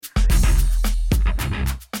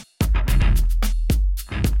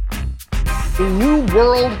a new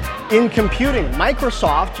world in computing.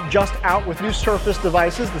 Microsoft just out with new Surface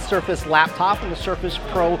devices, the Surface Laptop and the Surface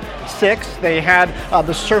Pro 6. They had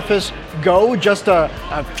the Surface Go just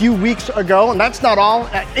a few weeks ago, and that's not all.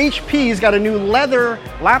 HP's got a new leather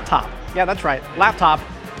laptop. Yeah, that's right, laptop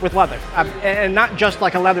with leather, and not just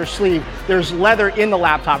like a leather sleeve. There's leather in the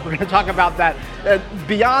laptop. We're going to talk about that.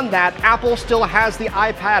 Beyond that, Apple still has the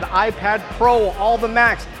iPad, iPad Pro, all the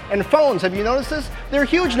Macs, and phones. Have you noticed this? They're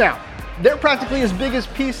huge now. They're practically as big as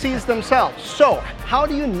PCs themselves. So how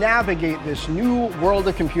do you navigate this new world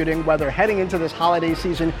of computing, whether heading into this holiday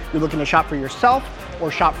season, you're looking to shop for yourself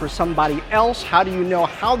or shop for somebody else? How do you know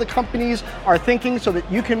how the companies are thinking so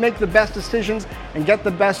that you can make the best decisions and get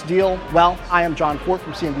the best deal? Well, I am John Fort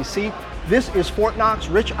from CNBC. This is Fort Knox,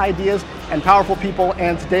 Rich Ideas and Powerful People.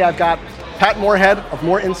 And today I've got Pat Moorhead of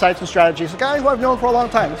Moor Insights and Strategies, a guy who I've known for a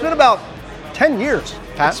long time. It's been about 10 years,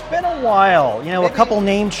 Pat. It's been a while. You know, a couple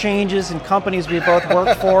name changes and companies we both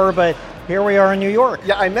worked for, but here we are in New York.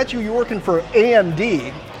 Yeah, I met you working for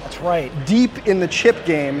AMD. That's right. Deep in the chip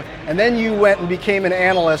game, and then you went and became an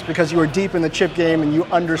analyst because you were deep in the chip game and you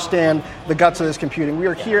understand the guts of this computing. We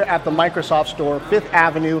are here at the Microsoft store, 5th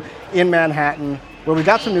Avenue in Manhattan, where we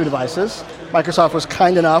got some new devices. Microsoft was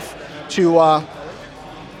kind enough to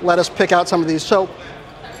let us pick out some of these. So,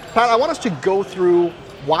 Pat, I want us to go through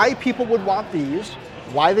why people would want these,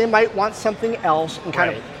 why they might want something else, and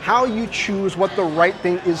kind of how you choose what the right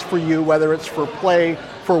thing is for you, whether it's for play,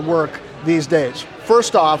 for work these days.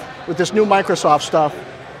 First off, with this new Microsoft stuff,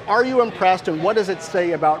 are you impressed, and what does it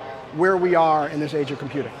say about where we are in this age of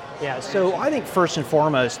computing? Yeah, so I think first and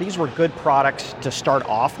foremost, these were good products to start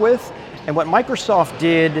off with. And what Microsoft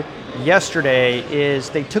did yesterday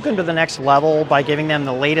is they took them to the next level by giving them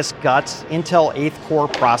the latest guts, Intel 8th core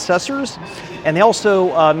processors. And they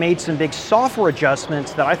also made some big software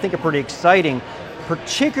adjustments that I think are pretty exciting,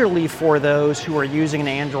 particularly for those who are using an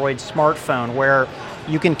Android smartphone, where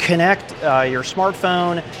you can connect your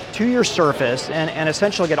smartphone to your Surface and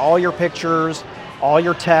essentially get all your pictures, all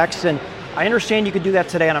your text. And I understand you could do that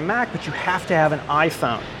today on a Mac, but you have to have an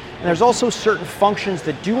iPhone. And there's also certain functions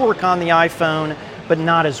that do work on the iPhone, but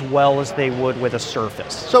not as well as they would with a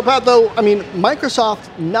Surface. So Pat, though, I mean,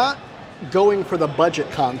 Microsoft not going for the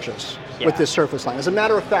budget conscious with this Surface line. As a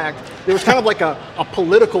matter of fact, there was kind of like a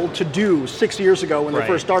political to-do 6 years ago when they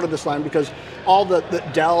first started this line, because all the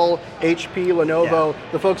Dell, HP, Lenovo,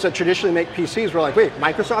 the folks that traditionally make PCs were like, wait,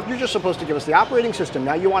 Microsoft, you're just supposed to give us the operating system.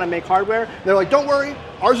 Now you want to make hardware? And they're like, don't worry,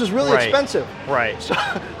 ours is really expensive. Right.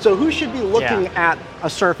 So who should be looking at a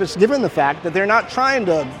Surface, given the fact that they're not trying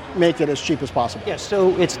to make it as cheap as possible? Yeah,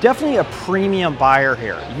 so it's definitely a premium buyer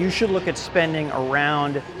here. You should look at spending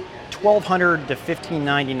around $1,200 to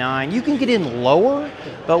 $1,599. You can get in lower,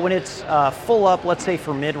 but when it's full up, let's say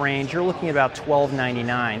for mid-range, you're looking at about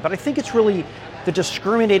 $1,299. But I think it's really the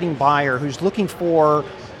discriminating buyer who's looking for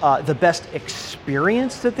the best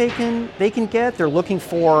experience that they can get. They're looking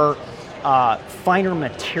for finer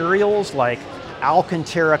materials like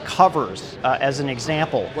Alcantara covers, as an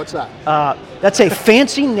example. What's that? That's a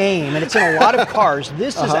fancy name, and it's in a lot of cars.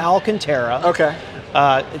 This is Alcantara. Okay.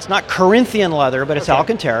 It's not Corinthian leather, but it's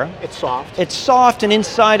Alcantara. It's soft. It's soft and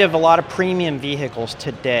inside of a lot of premium vehicles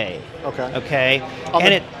today. Okay. Okay. On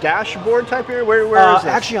the dashboard type here? Where is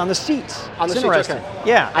this? Actually, on the seats. On the it's seats, interesting. okay.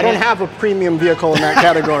 Yeah. I don't have a premium vehicle in that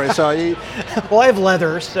category, so. Well, I have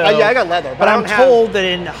leather, so. Yeah, I got leather. But I'm told that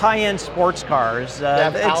in high-end sports cars,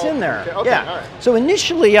 it's in there. Okay, yeah. All right. So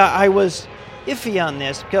initially, I was iffy on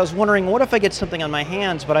this because I was wondering, what if I get something on my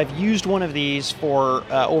hands, but I've used one of these for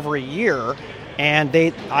over a year, and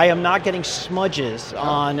I am not getting smudges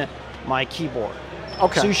on my keyboard.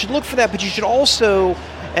 Okay. So you should look for that, but you should also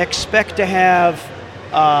expect to have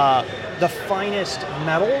the finest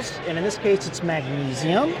metals, and in this case, it's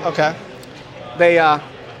magnesium. Okay. They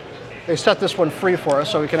set this one free for us,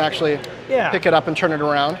 so we can actually pick it up and turn it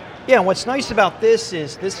around. Yeah, and what's nice about this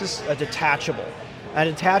is a detachable. A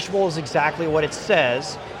detachable is exactly what it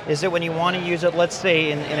says, is that when you want to use it, let's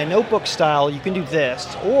say in a notebook style, you can do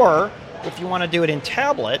this, or if you want to do it in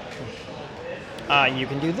tablet, you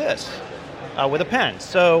can do this with a pen.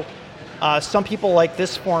 So some people like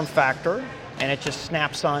this form factor, and it just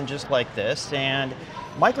snaps on just like this. And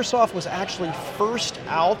Microsoft was actually first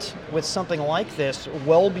out with something like this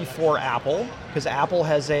well before Apple, because Apple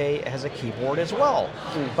has a keyboard as well.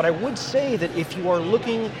 But I would say that if you are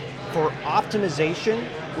looking for optimization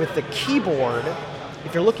with the keyboard,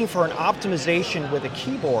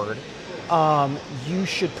 you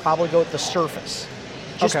should probably go with the Surface.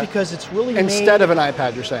 Just because it's really instead of an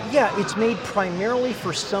iPad, you're saying? Yeah, it's made primarily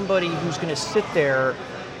for somebody who's going to sit there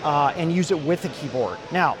and use it with a keyboard.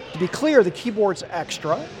 Now, to be clear, the keyboard's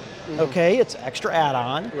extra. okay? It's extra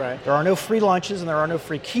add-on. Right. There are no free lunches and there are no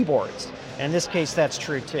free keyboards. And in this case, that's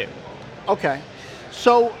true too. Okay.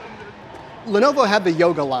 So Lenovo had the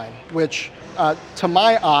Yoga line, which to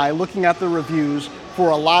my eye, looking at the reviews, for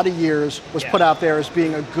a lot of years was put out there as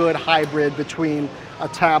being a good hybrid between a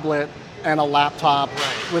tablet and a laptop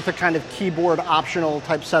with a kind of keyboard optional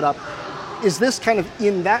type setup. Is this kind of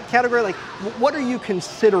in that category? Like, what are you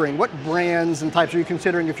considering? What brands and types are you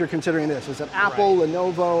considering if you're considering this? Is it Apple,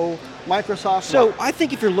 Lenovo, Microsoft? So I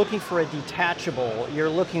think if you're looking for a detachable, you're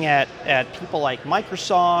looking at people like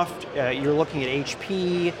Microsoft, you're looking at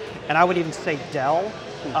HP, and I would even say Dell.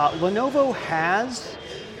 Lenovo has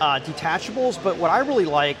detachables, but what I really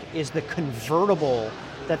like is the convertible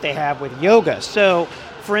that they have with Yoga. So,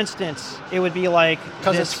 for instance, it would be like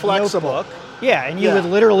because it's flexible. Notebook. Yeah, and you would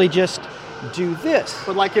literally just do this.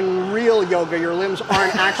 But like in real yoga, your limbs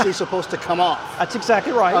aren't actually supposed to come off. That's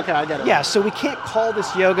exactly right. Okay, I get it. Yeah, so we can't call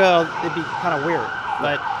this yoga, it'd be kind of weird.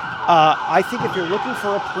 But I think if you're looking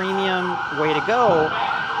for a premium way to go,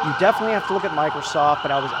 you definitely have to look at Microsoft, but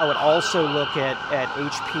I would also look at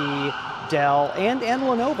HP, Dell, and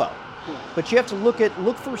Lenovo. But you have to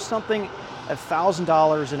look for something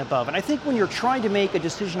 $1,000 and above. And I think when you're trying to make a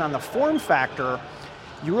decision on the form factor,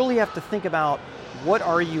 you really have to think about what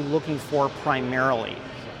are you looking for primarily.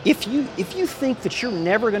 If you think that you're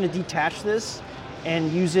never going to detach this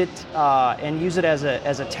and use it as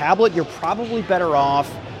a tablet, you're probably better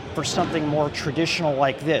off for something more traditional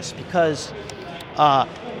like this, because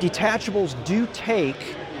detachables do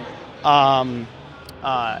take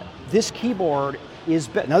this keyboard is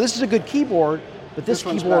better. Now this is a good keyboard, but this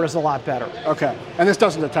keyboard is a lot better. Okay, and this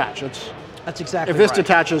doesn't attach. That's exactly if this right.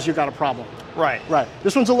 detaches, you got a problem. Right. Right.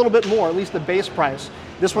 This one's a little bit more, at least the base price.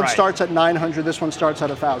 This one starts at $900. This one starts at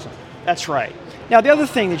 $1,000. That's right. Now the other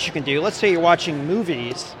thing that you can do, let's say you're watching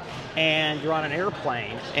movies and you're on an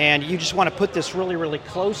airplane and you just want to put this really, really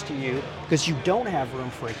close to you because you don't have room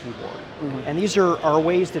for a keyboard. Mm-hmm. And these are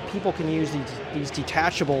ways that people can use these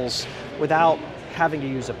detachables without having to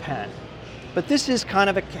use a pen. But this is kind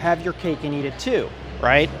of a have your cake and eat it too,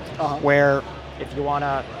 right? Where if you want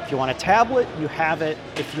a tablet, you have it.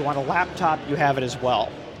 If you want a laptop, you have it as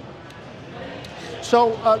well.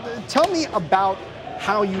 So tell me about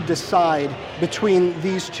how you decide between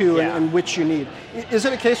these two and which you need. Is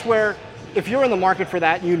it a case where if you're in the market for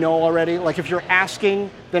that, you know already? Like if you're asking,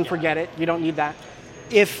 then forget it. You don't need that?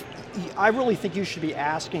 I really think you should be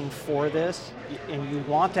asking for this and you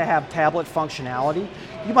want to have tablet functionality.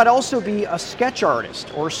 You might also be a sketch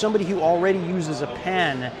artist or somebody who already uses a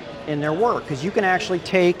pen in their work, because you can actually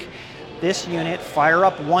take this unit, fire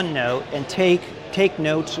up OneNote, and take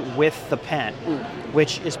notes with the pen,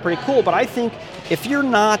 which is pretty cool. But I think if you're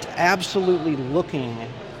not absolutely looking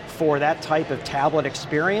for that type of tablet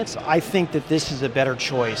experience, I think that this is a better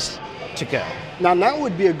choice to go. Now that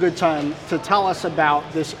would be a good time to tell us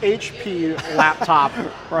about this HP laptop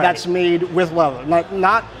that's made with leather.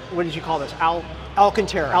 Not what did you call this?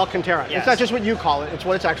 Alcantara. Alcantara. Yes. It's not just what you call it, it's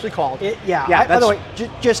what it's actually called. By the way,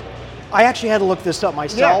 I actually had to look this up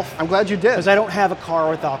myself. Yeah, I'm glad you did. Because I don't have a car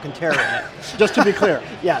with Alcantara in it. Just to be clear.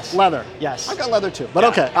 Yes. Leather. Yes. I've got leather too, but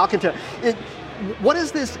okay, Alcantara. What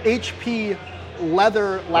is this HP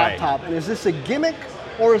leather laptop, and is this a gimmick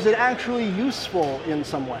or is it actually useful in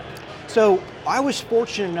some way? So I was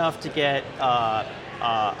fortunate enough to get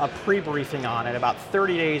a pre-briefing on it about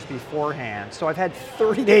 30 days beforehand. So I've had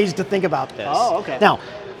 30 days to think about this. Oh, okay. Now,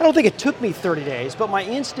 I don't think it took me 30 days, but my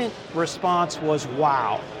instant response was,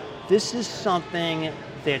 wow, this is something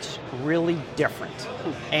that's really different.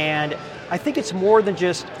 And I think it's more than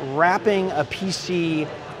just wrapping a PC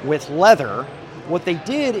with leather. What they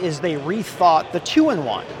did is they rethought the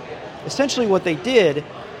two-in-one. Essentially what they did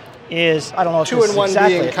is, I don't know if this is exactly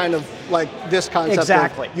two-in-one being kind of like this concept.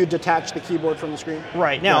 Exactly. You detach the keyboard from the screen?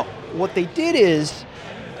 Right. Now, what they did is,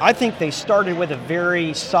 I think they started with a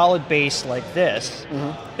very solid base like this.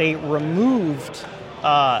 Mm-hmm. They removed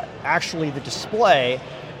actually the display,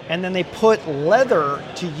 and then they put leather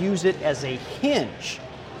to use it as a hinge.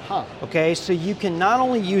 Okay, so you can not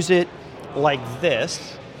only use it like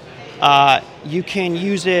this, you can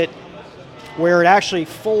use it where it actually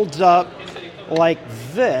folds up like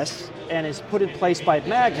this and is put in place by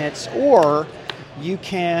magnets, or you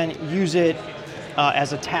can use it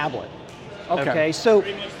as a tablet. Okay, so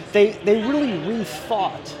they really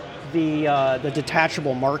rethought the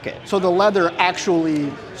detachable market. So the leather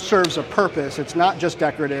actually serves a purpose. It's not just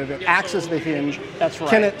decorative. It acts as the hinge. That's right.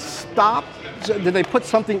 Can it stop? So did they put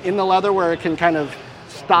something in the leather where it can kind of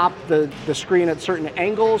stop the screen at certain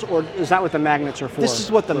angles, or is that what the magnets are for? This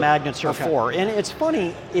is what the magnets are for. And it's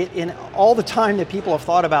funny, in all the time that people have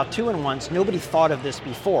thought about two-in-ones, nobody thought of this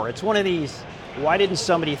before. It's one of these, why didn't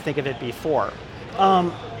somebody think of it before?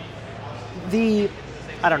 I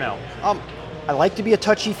don't know. I like to be a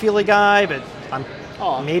touchy-feely guy, but I'm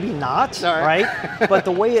maybe not, right? But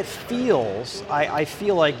the way it feels, I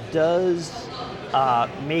feel like does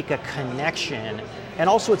make a connection. And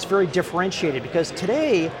also it's very differentiated because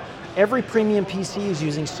today, every premium PC is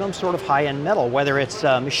using some sort of high-end metal, whether it's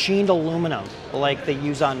machined aluminum like they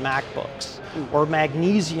use on MacBooks, or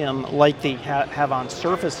magnesium like they have on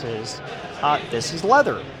Surfaces. This is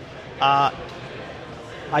leather.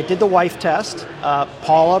 I did the wife test.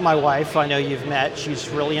 Paula, my wife, I know you've met, she's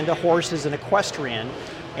really into horses and equestrian.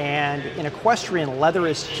 And in equestrian, leather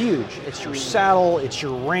is huge. It's your saddle, it's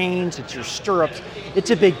your reins, it's your stirrups. It's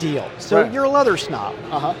a big deal. So you're a leather snob.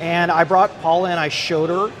 And I brought Paula in, I showed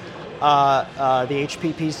her the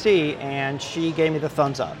HP PC, and she gave me the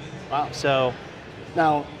thumbs up. Wow. So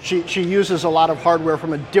now she uses a lot of hardware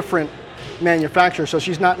from a different manufacturer, so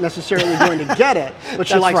she's not necessarily going to get it, but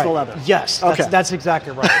she likes the leather. Yes, that's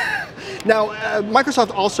exactly right. Now,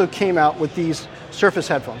 Microsoft also came out with these Surface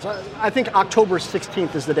headphones. I think October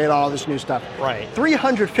 16th is the date on all this new stuff. Right.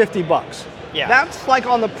 $350. Yeah. That's like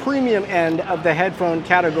on the premium end of the headphone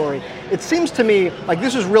category. It seems to me like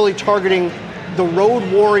this is really targeting the road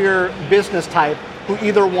warrior business type who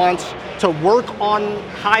either wants to work on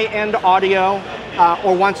high-end audio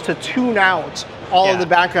or wants to tune out all of the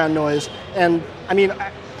background noise. And I mean,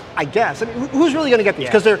 I guess, who's really going to get these?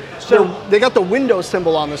 Because they got the Windows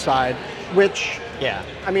symbol on the side, which,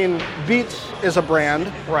 I mean, Beats is a brand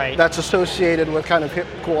that's associated with kind of hip,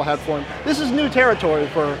 cool headphone. This is new territory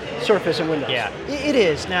for Surface and Windows. Yeah, it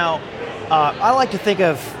is. Now, I like to think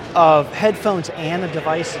of headphones and the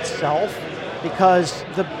device itself, because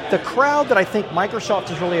the crowd that I think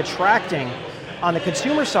Microsoft is really attracting on the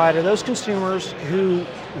consumer side are those consumers who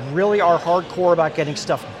really are hardcore about getting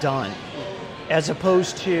stuff done, as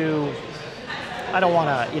opposed to, I don't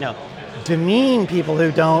want to, demean people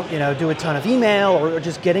who don't, do a ton of email or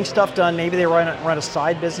just getting stuff done. Maybe they run a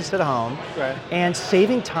side business at home, and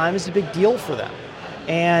saving time is a big deal for them.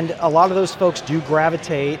 And a lot of those folks do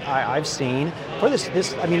gravitate, I've seen, for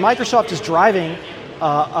this. I mean, Microsoft is driving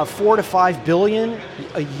a $4 to $5 billion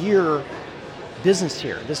a year business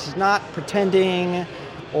here. This is not pretending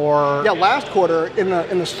or... Yeah, last quarter, in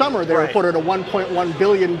the summer, they reported a $1.1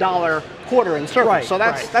 billion quarter in Surface. So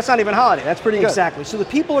that's not even holiday. That's pretty good. Exactly. So the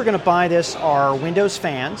people who are going to buy this are Windows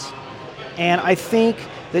fans. And I think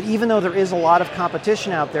that even though there is a lot of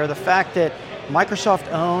competition out there, the fact that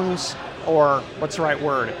Microsoft owns, or what's the right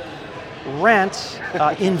word, rents,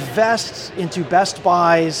 invests into Best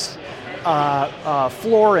Buy's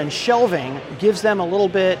floor and shelving gives them a little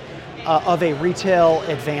bit of a retail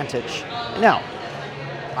advantage. Now,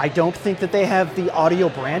 I don't think that they have the audio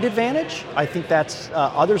brand advantage. I think that's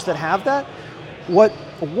others that have that.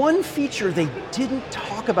 One feature they didn't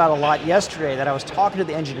talk about a lot yesterday that I was talking to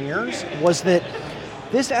the engineers was that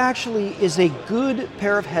this actually is a good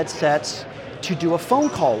pair of headsets to do a phone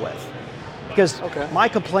call with. Because my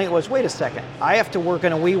complaint was, wait a second, I have to work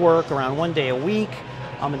in a WeWork around 1 day a week.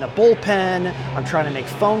 I'm in the bullpen, I'm trying to make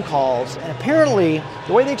phone calls. And apparently,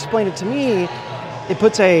 the way they explained it to me, it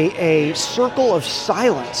puts a circle of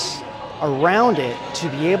silence around it to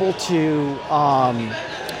be able to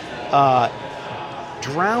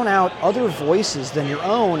drown out other voices than your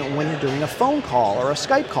own when you're doing a phone call or a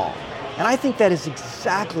Skype call. And I think that is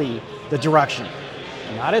exactly the direction.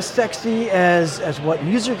 Not as sexy as what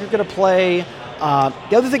music you're going to play.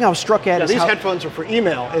 The other thing I was struck at is these headphones are for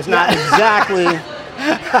email. It's not exactly...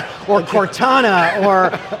 or Cortana, or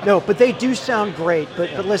no, but they do sound great.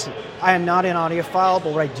 But listen, I am not an audiophile,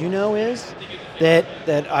 but what I do know is that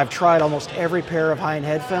I've tried almost every pair of high-end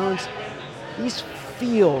headphones. These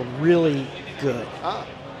feel really good.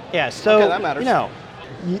 Yeah, so that matters.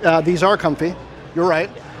 These are comfy. You're right.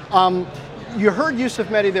 You heard Yusuf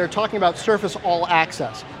Mehdi there talking about Surface All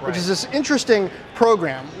Access, which is this interesting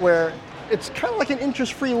program where it's kind of like an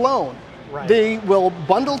interest-free loan. They will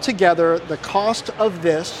bundle together the cost of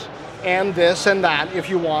this and that, if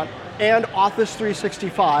you want, and Office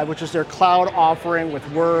 365, which is their cloud offering with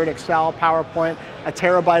Word, Excel, PowerPoint, a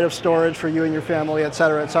terabyte of storage for you and your family, et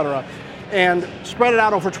cetera, and spread it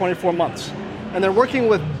out over 24 months. And they're working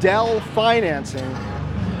with Dell Financing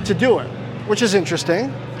to do it, which is interesting.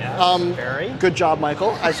 Yes, very. Good job,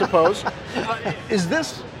 Michael, I suppose. Is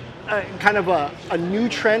this kind of a new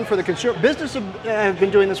trend for the consumer? Businesses have been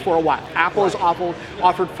doing this for a while. Apple has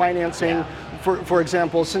offered financing, for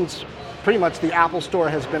example, since pretty much the Apple Store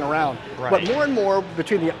has been around. Right. But more and more,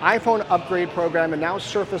 between the iPhone upgrade program and now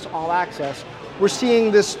Surface All Access, we're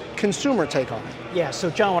seeing this consumer take on it. Yeah, so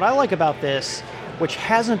John, what I like about this, which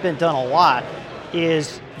hasn't been done a lot,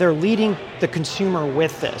 is they're leading the consumer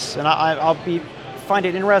with this. And I'll find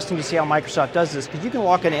it interesting to see how Microsoft does this, because you can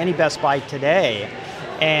walk into any Best Buy today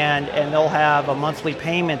and they'll have a monthly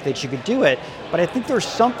payment that you could do it. But I think there's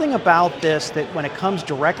something about this that when it comes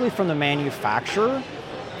directly from the manufacturer,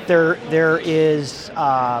 there is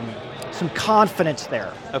some confidence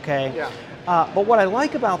there, okay? Yeah. But what I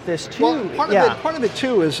like about this too, well, part of it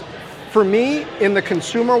too is, for me, in the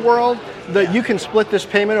consumer world, that you can split this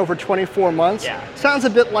payment over 24 months, sounds a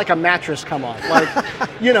bit like a mattress come on. Like,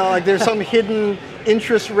 like there's some hidden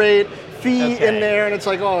interest rate fee in there, and it's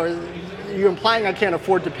like, oh, are you implying I can't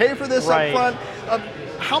afford to pay for this up front?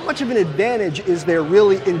 How much of an advantage is there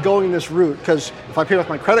really in going this route? Because if I pay with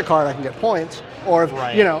my credit card, I can get points, or if,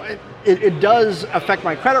 it does affect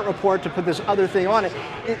my credit report to put this other thing on it.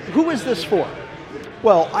 Who is this for?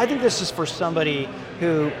 Well, I think this is for somebody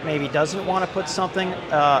who maybe doesn't want to put something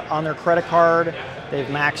on their credit card, they've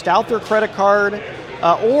maxed out their credit card,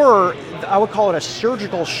 or I would call it a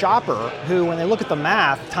surgical shopper who, when they look at the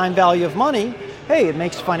math, time value of money, hey, it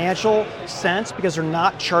makes financial sense because they're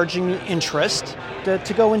not charging me interest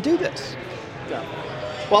to go and do this. Yeah.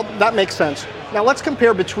 Well, that makes sense. Now let's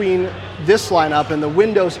compare between this lineup and the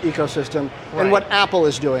Windows ecosystem and what Apple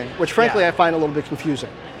is doing, which frankly I find a little bit confusing.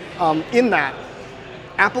 In that,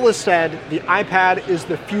 Apple has said the iPad is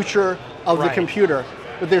the future of the computer,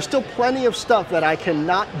 but there's still plenty of stuff that I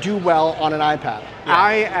cannot do well on an iPad.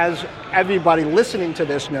 I, as everybody listening to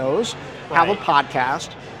this knows, have a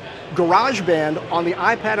podcast. GarageBand on the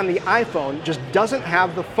iPad and the iPhone just doesn't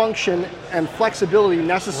have the function and flexibility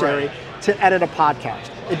necessary to edit a podcast.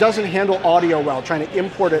 It doesn't handle audio well, trying to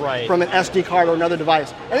import it from an SD card or another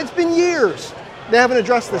device. And it's been years they haven't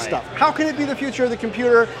addressed this stuff. How can it be the future of the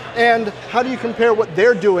computer, and how do you compare what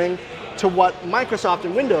they're doing to what Microsoft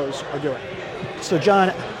and Windows are doing? So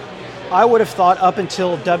John, I would have thought up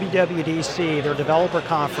until WWDC, their developer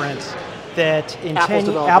conference, that in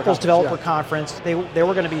Apple's developer conference, they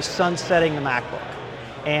were going to be sunsetting the MacBook.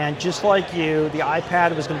 And just like you, the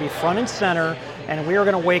iPad was going to be front and center, and we were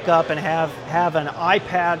going to wake up and have an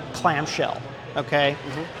iPad clamshell, okay?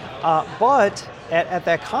 But at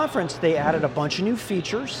that conference, they added a bunch of new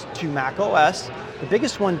features to Mac OS, the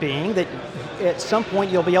biggest one being that at some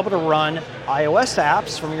point you'll be able to run iOS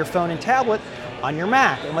apps from your phone and tablet on your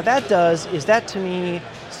Mac. And what that does is that, to me,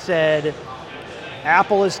 said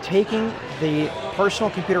Apple is taking the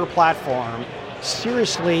personal computer platform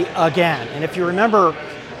seriously again. And if you remember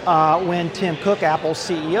when Tim Cook, Apple's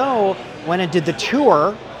CEO, went and did the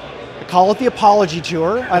tour, they call it the apology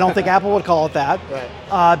tour, I don't think Apple would call it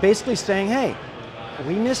that, basically saying, hey,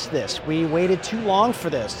 we missed this, we waited too long for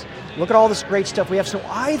this, look at all this great stuff we have. So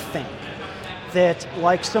I think that,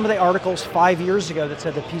 like some of the articles 5 years ago that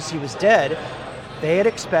said the PC was dead, they had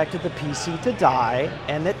expected the PC to die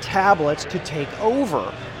and that tablets to take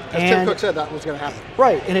over. As Tim Cook said that was going to happen.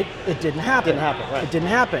 Right, and it didn't happen. It didn't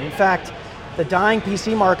happen. In fact, the dying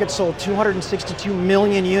PC market sold 262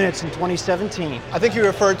 million units in 2017. I think you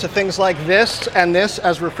referred to things like this and this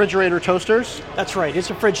as refrigerator toasters. That's right, it's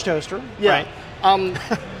a fridge toaster. Yeah.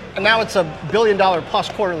 And now it's $1 billion plus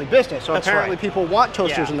quarterly business, so apparently people want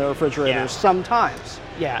toasters in their refrigerators sometimes.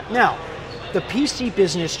 Yeah, now, the PC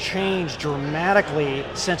business changed dramatically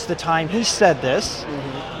since the time he said this.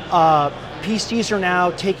 PCs are now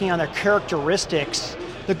taking on the characteristics,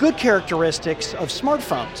 the good characteristics of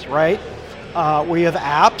smartphones, right? Where you have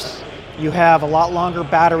apps, you have a lot longer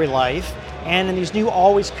battery life, and in these new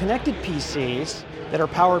always connected PCs that are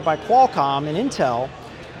powered by Qualcomm and Intel,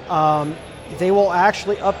 they will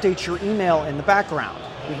actually update your email in the background,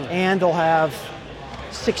 and they'll have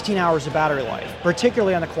 16 hours of battery life,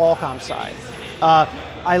 particularly on the Qualcomm side.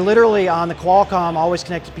 I literally, on the Qualcomm always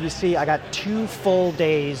connected PC, I got 2 full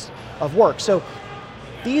days of work. So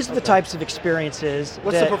these are the types of experiences.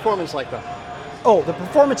 What's the performance like though? Oh, the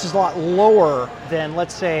performance is a lot lower than,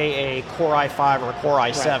 let's say, a Core i5 or a Core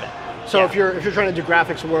i7. So if you're trying to do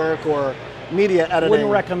graphics work or media editing, wouldn't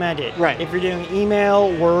recommend it. Right. If you're doing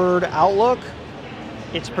email, Word, Outlook,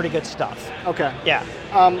 it's pretty good stuff. Okay. Yeah.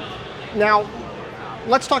 Now,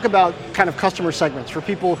 let's talk about kind of customer segments for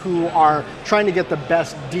people who are trying to get the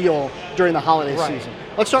best deal during the holiday season.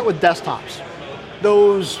 Let's start with desktops.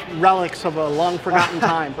 Those relics of a long forgotten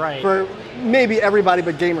time for maybe everybody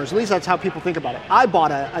but gamers. At least that's how people think about it. I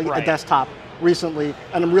bought a desktop recently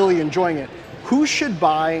and I'm really enjoying it. Who should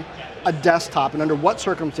buy a desktop and under what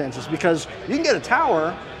circumstances? Because you can get a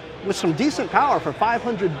tower with some decent power for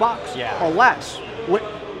 $500 or less.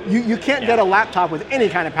 You can't get a laptop with any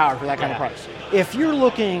kind of power for that kind of price. If you're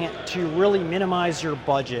looking to really minimize your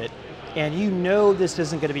budget and you know this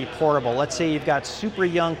isn't going to be portable, let's say you've got super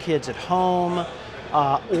young kids at home,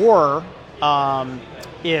 or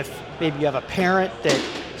if maybe you have a parent that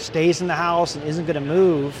stays in the house and isn't going to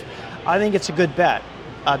move, I think it's a good bet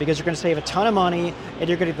because you're going to save a ton of money and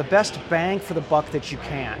you're going to get the best bang for the buck that you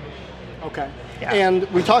can. Okay. Yeah. And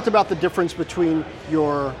we talked about the difference between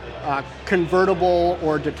your convertible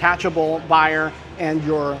or detachable buyer and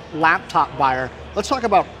your laptop buyer. Let's talk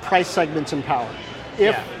about price segments and power.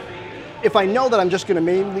 If I know that I'm just going to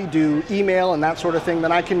mainly do email and that sort of thing,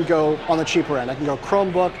 then I can go on the cheaper end. I can go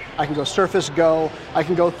Chromebook, I can go Surface Go, I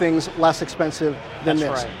can go things less expensive than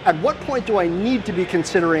That's this. right. At what point do I need to be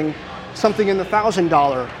considering something in the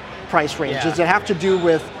 $1,000 price range? Yeah. Does it have to do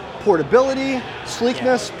with portability,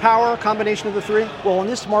 sleekness, power, combination of the three? Well, in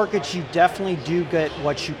this market, you definitely do get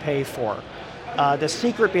what you pay for. The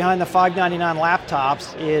secret behind the $599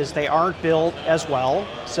 laptops is they aren't built as well,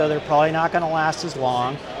 so they're probably not going to last as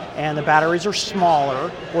long, and the batteries are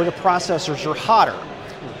smaller, or the processors are hotter.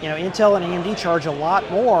 You know, Intel and AMD charge a lot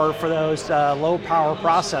more for those low power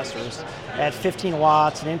processors at 15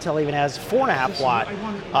 watts, and Intel even has 4.5 watt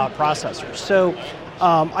processors. So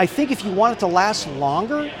I think if you want it to last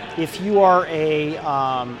longer, if you are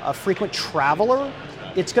a frequent traveler,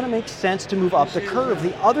 it's going to make sense to move up the curve.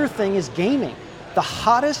 The other thing is gaming. The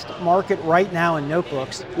hottest market right now in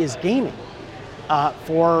notebooks is gaming.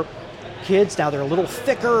 For kids, now they're a little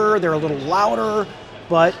thicker, they're a little louder,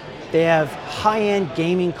 but they have high-end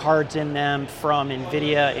gaming cards in them from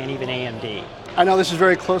NVIDIA and even AMD. I know this is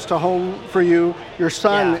very close to home for you. Your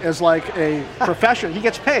son is like a professional. He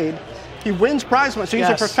gets paid. He wins prize money, so he's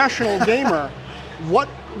a professional gamer. What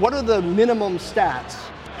are the minimum stats?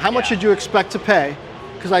 How much should you expect to pay?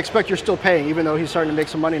 Because I expect you're still paying, even though he's starting to make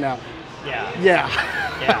some money now. Yeah.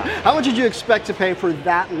 How much did you expect to pay for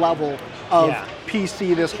that level of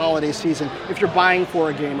PC this holiday season if you're buying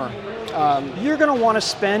for a gamer? You're going to want to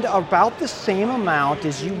spend about the same amount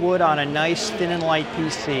as you would on a nice thin and light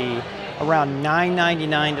PC, around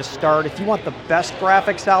 $999 to start. If you want the best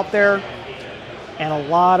graphics out there and a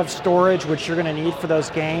lot of storage, which you're going to need for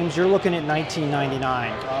those games, you're looking at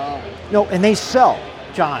 $1999. No, and they sell,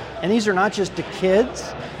 John. And these are not just the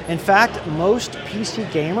kids. In fact, most PC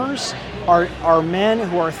gamers are men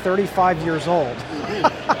who are 35 years old.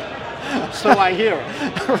 So I hear.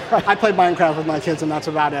 Right. I play Minecraft with my kids, and that's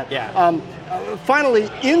about it. Finally,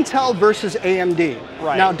 Intel versus AMD.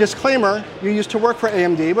 Right. Now, disclaimer, you used to work for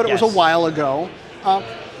AMD, but it was a while ago.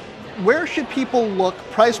 Where should people look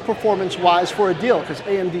price performance wise for a deal? Because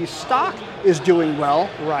AMD stock is doing well.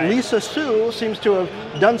 Right. Lisa Su seems to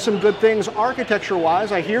have done some good things architecture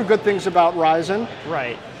wise. I hear good things about Ryzen.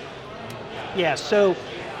 Right. Yeah, so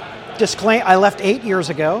I left 8 years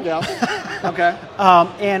ago. Yeah. Okay.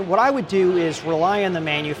 And what I would do is rely on the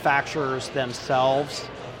manufacturers themselves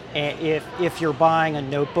if you're buying a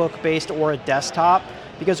notebook based or a desktop,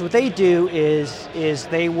 because what they do is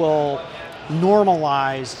they will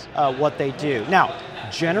normalize what they do. Now,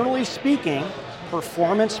 generally speaking,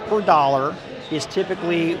 performance per dollar is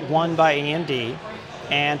typically won by AMD,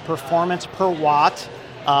 and performance per watt,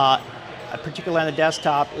 particularly on the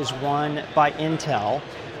desktop, is won by Intel.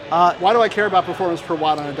 Why do I care about performance per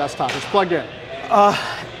watt on a desktop? It's plugged in.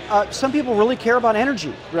 Some people really care about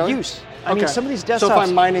energy use. I mean, some of these desktops. So if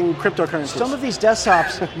I'm mining cryptocurrencies. Some of these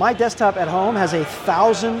desktops, my desktop at home has a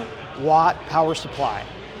 1,000 watt power supply.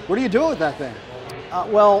 What are you doing with that thing?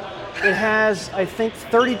 Well, it has, I think,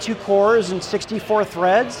 32 cores and 64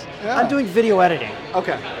 threads. Yeah. I'm doing video editing.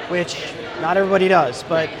 Okay. Which not everybody does,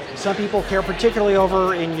 but some people care, particularly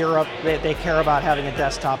over in Europe, they care about having a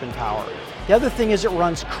desktop and power. The other thing is it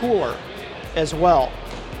runs cooler as well.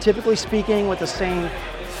 Typically speaking, with the same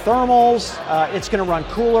thermals, it's going to run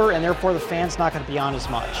cooler, and therefore the fan's not going to be on as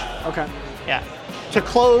much. Okay. Yeah. To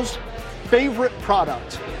close, favorite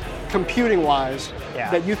product, computing-wise,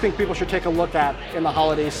 that you think people should take a look at in the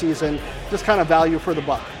holiday season, just kind of value for the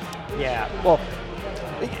buck? Yeah. Well,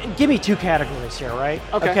 give me two categories here, right?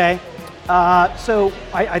 Okay. So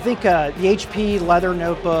I think the HP leather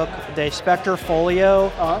notebook, the Spectre Folio,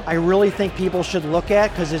 I really think people should look at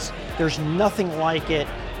because there's nothing like it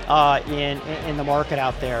in the market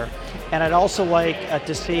out there. And I'd also like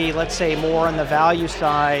to see, let's say, more on the value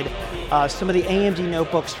side, some of the AMD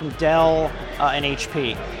notebooks from Dell and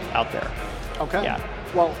HP out there. Okay. Yeah.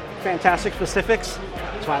 Well, fantastic specifics.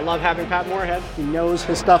 That's why I love having Pat Moorhead. He knows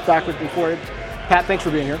his stuff backwards and forwards. Pat, thanks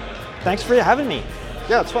for being here. Thanks for having me.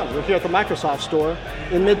 Yeah, it's fun. We're here at the Microsoft store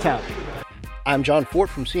in Midtown. I'm John Fort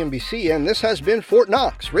from CNBC, and this has been Fort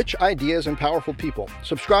Knox, Rich Ideas and Powerful People.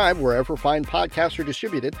 Subscribe wherever fine podcasts are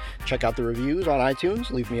distributed. Check out the reviews on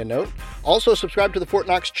iTunes. Leave me a note. Also, subscribe to the Fort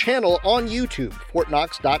Knox channel on YouTube,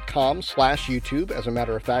 fortknox.com/YouTube. As a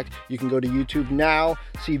matter of fact, you can go to YouTube now,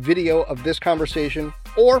 see video of this conversation,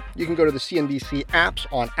 or you can go to the CNBC apps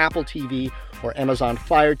on Apple TV or Amazon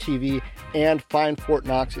Fire TV and find Fort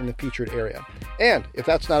Knox in the featured area. And if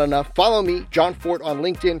that's not enough, follow me, John Fort, on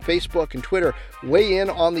LinkedIn, Facebook, and Twitter. Weigh in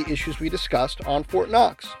on the issues we discussed on Fort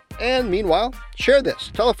Knox. And meanwhile, share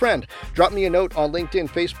this. Tell a friend. Drop me a note on LinkedIn,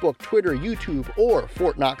 Facebook, Twitter, YouTube, or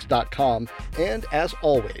fortknox.com. And as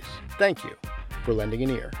always, thank you for lending an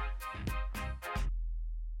ear.